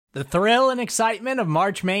The thrill and excitement of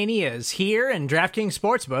March Mania is here, and DraftKings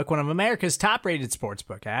Sportsbook, one of America's top-rated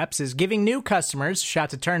sportsbook apps, is giving new customers a shot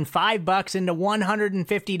to turn $5 into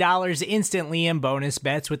 $150 instantly in bonus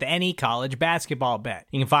bets with any college basketball bet.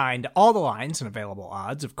 You can find all the lines and available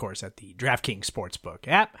odds, of course, at the DraftKings Sportsbook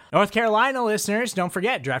app. North Carolina listeners, don't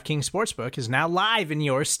forget, DraftKings Sportsbook is now live in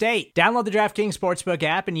your state. Download the DraftKings Sportsbook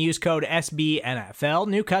app and use code SBNFL.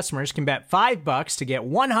 New customers can bet $5 to get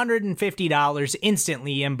 $150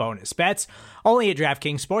 instantly in bonus bets, only at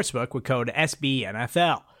DraftKings Sportsbook with code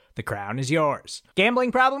SBNFL. The crown is yours.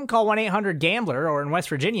 Gambling problem? Call 1-800-GAMBLER, or in West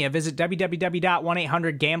Virginia, visit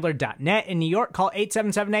www.1800gambler.net. In New York, call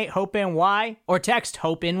 877-8-HOPE-NY or text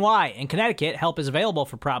HOPE-NY. In Connecticut, help is available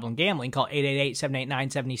for problem gambling. Call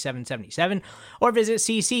 888-789-7777 or visit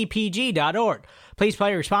ccpg.org. Please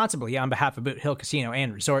play responsibly on behalf of Boot Hill Casino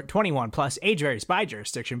and Resort. 21 plus, age varies by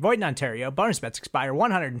jurisdiction. Void in Ontario. Bonus bets expire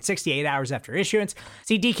 168 hours after issuance.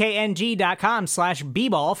 See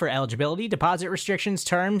dkng.com/bball for eligibility, deposit restrictions,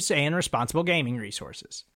 terms, and responsible gaming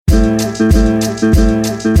resources.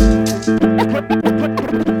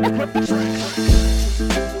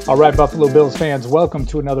 All right, Buffalo Bills fans, welcome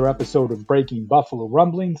to another episode of Breaking Buffalo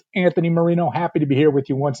Rumblings. Anthony Marino, happy to be here with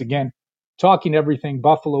you once again, talking everything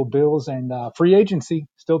Buffalo Bills and free agency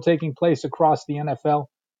still taking place across the NFL,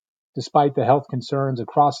 despite the health concerns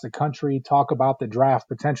across the country. Talk about the draft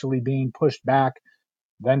potentially being pushed back,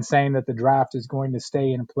 then saying that the draft is going to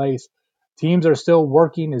stay in place. Teams are still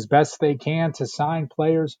working as best they can to sign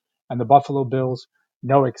players, and the Buffalo Bills,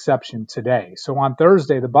 no exception today. So on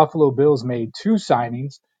Thursday, the Buffalo Bills made two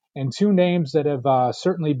signings and two names that have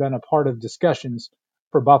certainly been a part of discussions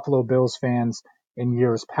for Buffalo Bills fans in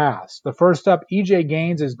years past. The first up, E.J.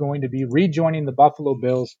 Gaines is going to be rejoining the Buffalo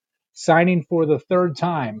Bills, signing for the third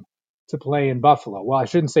time to play in Buffalo. Well, I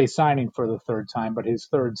shouldn't say signing for the third time, but his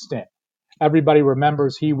third stint. Everybody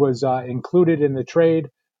remembers he was included in the trade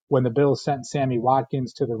when the Bills sent Sammy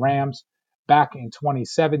Watkins to the Rams back in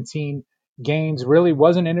 2017. Gaines really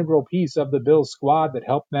was an integral piece of the Bills squad that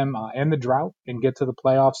helped them end the drought and get to the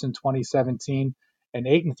playoffs in 2017. An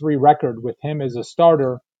 8-3 record with him as a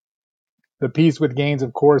starter. The piece with Gaines,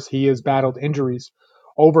 of course, he has battled injuries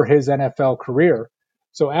over his NFL career.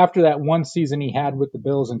 So after that one season he had with the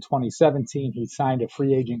Bills in 2017, he signed a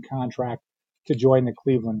free agent contract to join the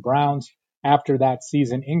Cleveland Browns. After that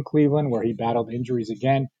season in Cleveland, where he battled injuries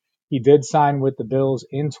again, he did sign with the Bills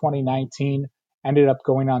in 2019, ended up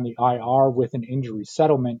going on the IR with an injury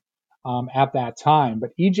settlement at that time.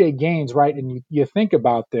 But E.J. Gaines, right, and you think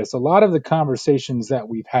about this, a lot of the conversations that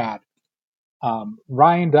we've had,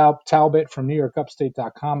 Ryan Talbot from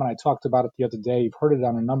NewYorkUpstate.com, and I talked about it the other day. You've heard it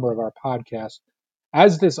on a number of our podcasts.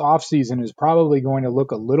 As this offseason is probably going to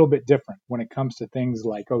look a little bit different when it comes to things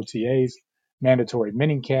like OTAs, mandatory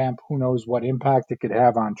minicamp, who knows what impact it could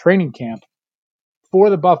have on training camp. For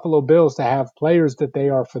the Buffalo Bills to have players that they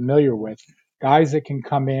are familiar with, guys that can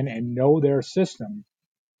come in and know their system,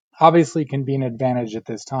 obviously can be an advantage at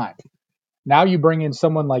this time. Now you bring in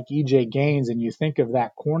someone like E.J. Gaines and you think of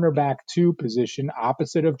that cornerback 2 position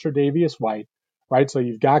opposite of Tre'Davious White, right? So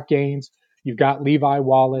you've got Gaines, you've got Levi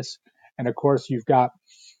Wallace, and of course you've got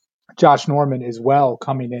Josh Norman as well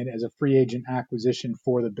coming in as a free agent acquisition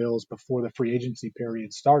for the Bills before the free agency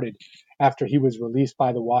period started after he was released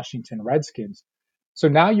by the Washington Redskins. So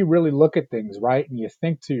now you really look at things, right? And you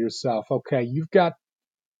think to yourself, okay, you got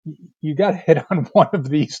to hit on one of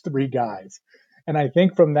these three guys. And I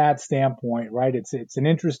think from that standpoint, right, it's an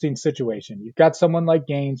interesting situation. You've got someone like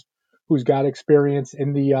Gaines who's got experience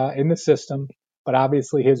in the system, but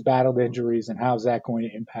obviously has battled injuries, and how's that going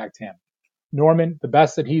to impact him? Norman, the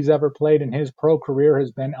best that he's ever played in his pro career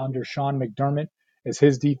has been under Sean McDermott as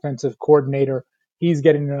his defensive coordinator. He's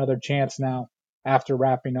getting another chance now after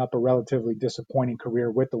wrapping up a relatively disappointing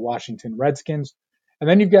career with the Washington Redskins. And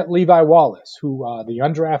then you've got Levi Wallace, who the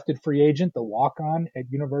undrafted free agent, the walk-on at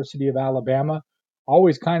University of Alabama,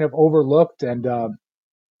 always kind of overlooked. And,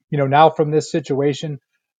 now from this situation,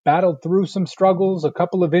 battled through some struggles, a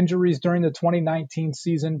couple of injuries during the 2019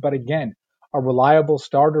 season. But again, a reliable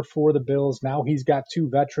starter for the Bills. Now he's got two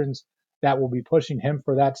veterans that will be pushing him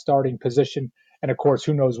for that starting position. And of course,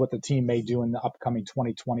 who knows what the team may do in the upcoming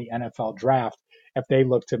 2020 NFL draft if they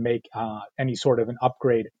look to make any sort of an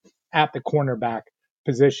upgrade at the cornerback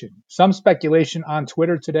position. Some speculation on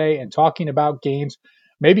Twitter today and talking about Gaines.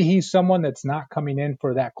 Maybe he's someone that's not coming in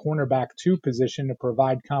for that cornerback 2 position to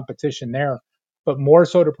provide competition there, but more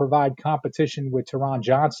so to provide competition with Teron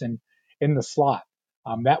Johnson in the slot.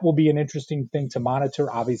 That will be an interesting thing to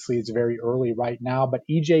monitor. Obviously, it's very early right now, but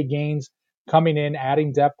E.J. Gaines coming in,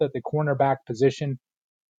 adding depth at the cornerback position.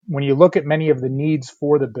 when you look at many of the needs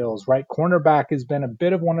for the Bills, right, cornerback has been a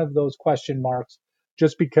bit of one of those question marks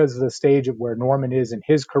just because of the stage of where Norman is in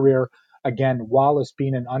his career. Again, Wallace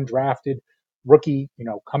being an undrafted rookie,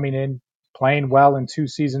 coming in, playing well in 2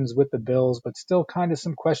 seasons with the Bills, but still kind of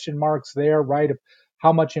some question marks there, right, of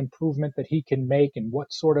how much improvement that he can make and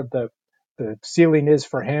what sort of the ceiling is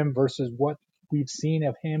for him versus what we've seen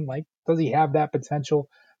of him. Like, does he have that potential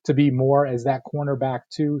to be more as that cornerback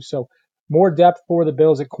too? So more depth for the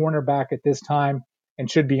Bills at cornerback at this time, and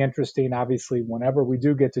should be interesting, obviously, whenever we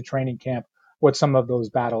do get to training camp, what some of those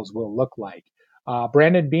battles will look like.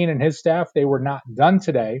 Brandon Beane and his staff, they were not done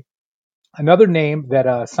today. Another name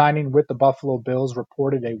that signing with the Buffalo Bills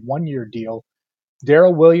reported a 1-year deal.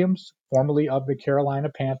 Daryl Williams, formerly of the Carolina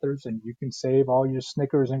Panthers, and you can save all your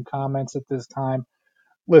snickers and comments at this time.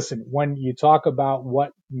 Listen, when you talk about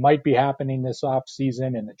what might be happening this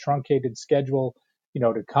offseason and the truncated schedule,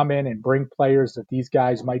 to come in and bring players that these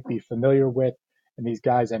guys might be familiar with, and these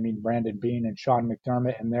guys, I mean Brandon Beane and Sean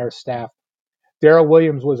McDermott and their staff. Daryl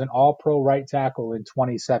Williams was an all-pro right tackle in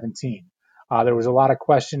 2017. There was a lot of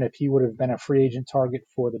question if he would have been a free agent target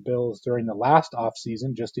for the Bills during the last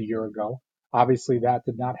offseason just a year ago. Obviously, that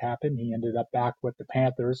did not happen. He ended up back with the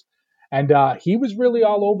Panthers. And he was really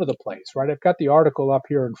all over the place, right? I've got the article up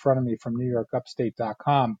here in front of me from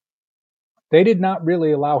NewYorkUpstate.com. They did not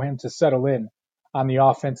really allow him to settle in on the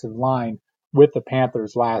offensive line with the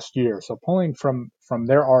Panthers last year. So pulling from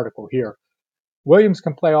their article here, Williams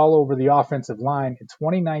can play all over the offensive line. In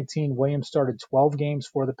 2019, Williams started 12 games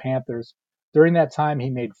for the Panthers. During that time, he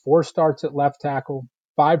made 4 starts at left tackle,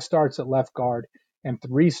 5 starts at left guard, and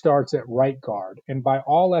 3 starts at right guard. And by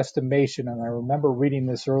all estimation, and I remember reading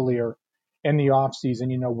this earlier in the offseason,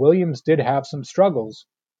 Williams did have some struggles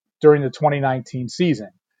during the 2019 season.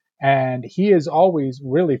 And he has always,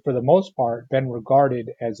 really, for the most part, been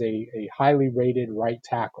regarded as a highly rated right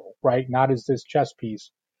tackle, right? Not as this chess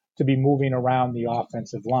piece to be moving around the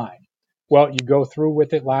offensive line. Well, you go through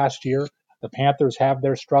with it last year. The Panthers have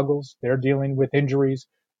their struggles. They're dealing with injuries.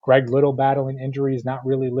 Greg Little battling injuries, not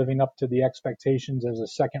really living up to the expectations as a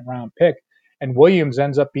second round pick. And Williams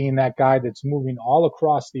ends up being that guy that's moving all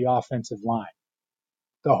across the offensive line.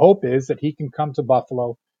 The hope is that he can come to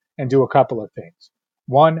Buffalo and do a couple of things.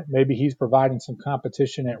 One, maybe he's providing some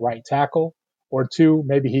competition at right tackle, or two,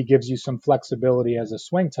 maybe he gives you some flexibility as a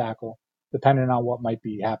swing tackle, depending on what might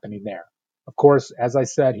be happening there. Of course, as I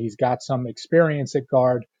said, he's got some experience at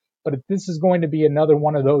guard, but this is going to be another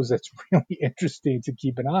one of those that's really interesting to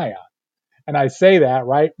keep an eye on. And I say that,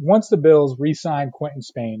 right? Once the Bills re-signed Quentin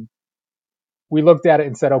Spain, we looked at it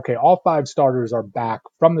and said, okay, all 5 starters are back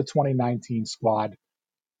from the 2019 squad.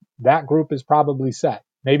 That group is probably set.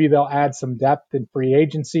 Maybe they'll add some depth in free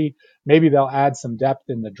agency. Maybe they'll add some depth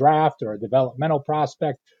in the draft or a developmental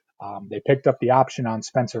prospect. They picked up the option on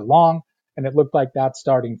Spencer Long, and it looked like that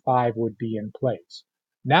starting 5 would be in place.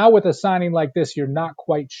 Now with a signing like this, you're not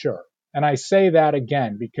quite sure. And I say that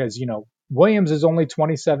again because, Williams is only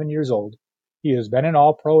 27 years old. He has been an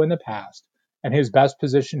all-pro in the past, and his best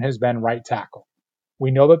position has been right tackle.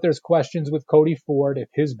 We know that there's questions with Cody Ford if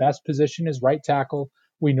his best position is right tackle.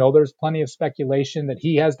 We know there's plenty of speculation that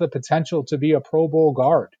he has the potential to be a Pro Bowl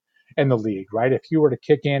guard in the league, right? If you were to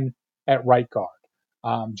kick in at right guard.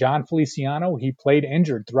 John Feliciano, he played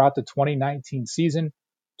injured throughout the 2019 season,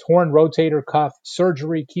 torn rotator cuff,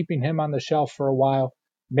 surgery, keeping him on the shelf for a while.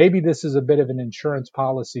 Maybe this is a bit of an insurance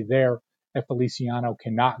policy there if Feliciano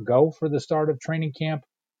cannot go for the start of training camp.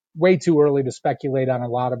 Way too early to speculate on a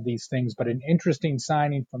lot of these things, but an interesting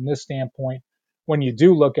signing from this standpoint when you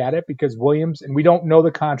do look at it, because Williams, and we don't know the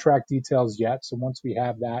contract details yet, so once we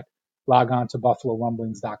have that, log on to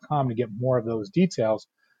BuffaloRumblings.com to get more of those details.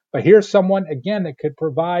 But here's someone, again, that could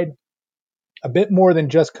provide a bit more than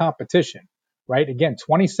just competition, right? Again,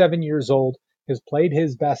 27 years old, has played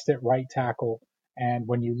his best at right tackle. And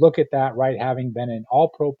when you look at that, right, having been an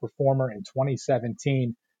all-pro performer in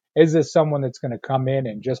 2017, is this someone that's going to come in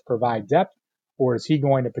and just provide depth? Or is he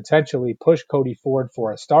going to potentially push Cody Ford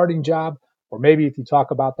for a starting job? Or maybe if you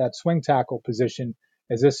talk about that swing tackle position,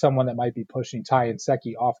 is this someone that might be pushing Ty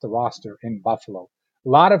Nsekhe off the roster in Buffalo? A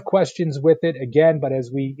lot of questions with it again, but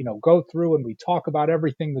as we go through and we talk about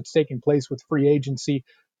everything that's taking place with free agency,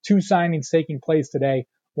 2 signings taking place today,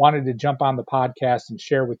 wanted to jump on the podcast and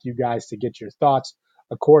share with you guys to get your thoughts.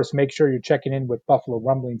 Of course, make sure you're checking in with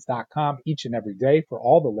BuffaloRumblings.com each and every day for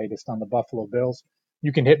all the latest on the Buffalo Bills.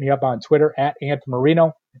 You can hit me up on Twitter at Ant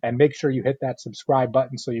Marino, and make sure you hit that subscribe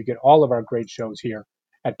button so you get all of our great shows here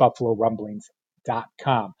at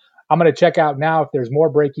BuffaloRumblings.com. I'm going to check out now. If there's more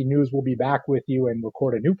breaking news, we'll be back with you and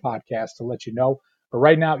record a new podcast to let you know. But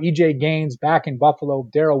right now, EJ Gaines back in Buffalo.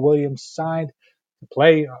 Daryl Williams signed to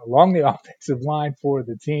play along the offensive line for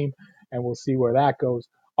the team, and we'll see where that goes.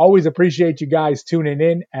 Always appreciate you guys tuning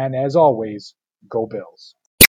in, and as always, go Bills.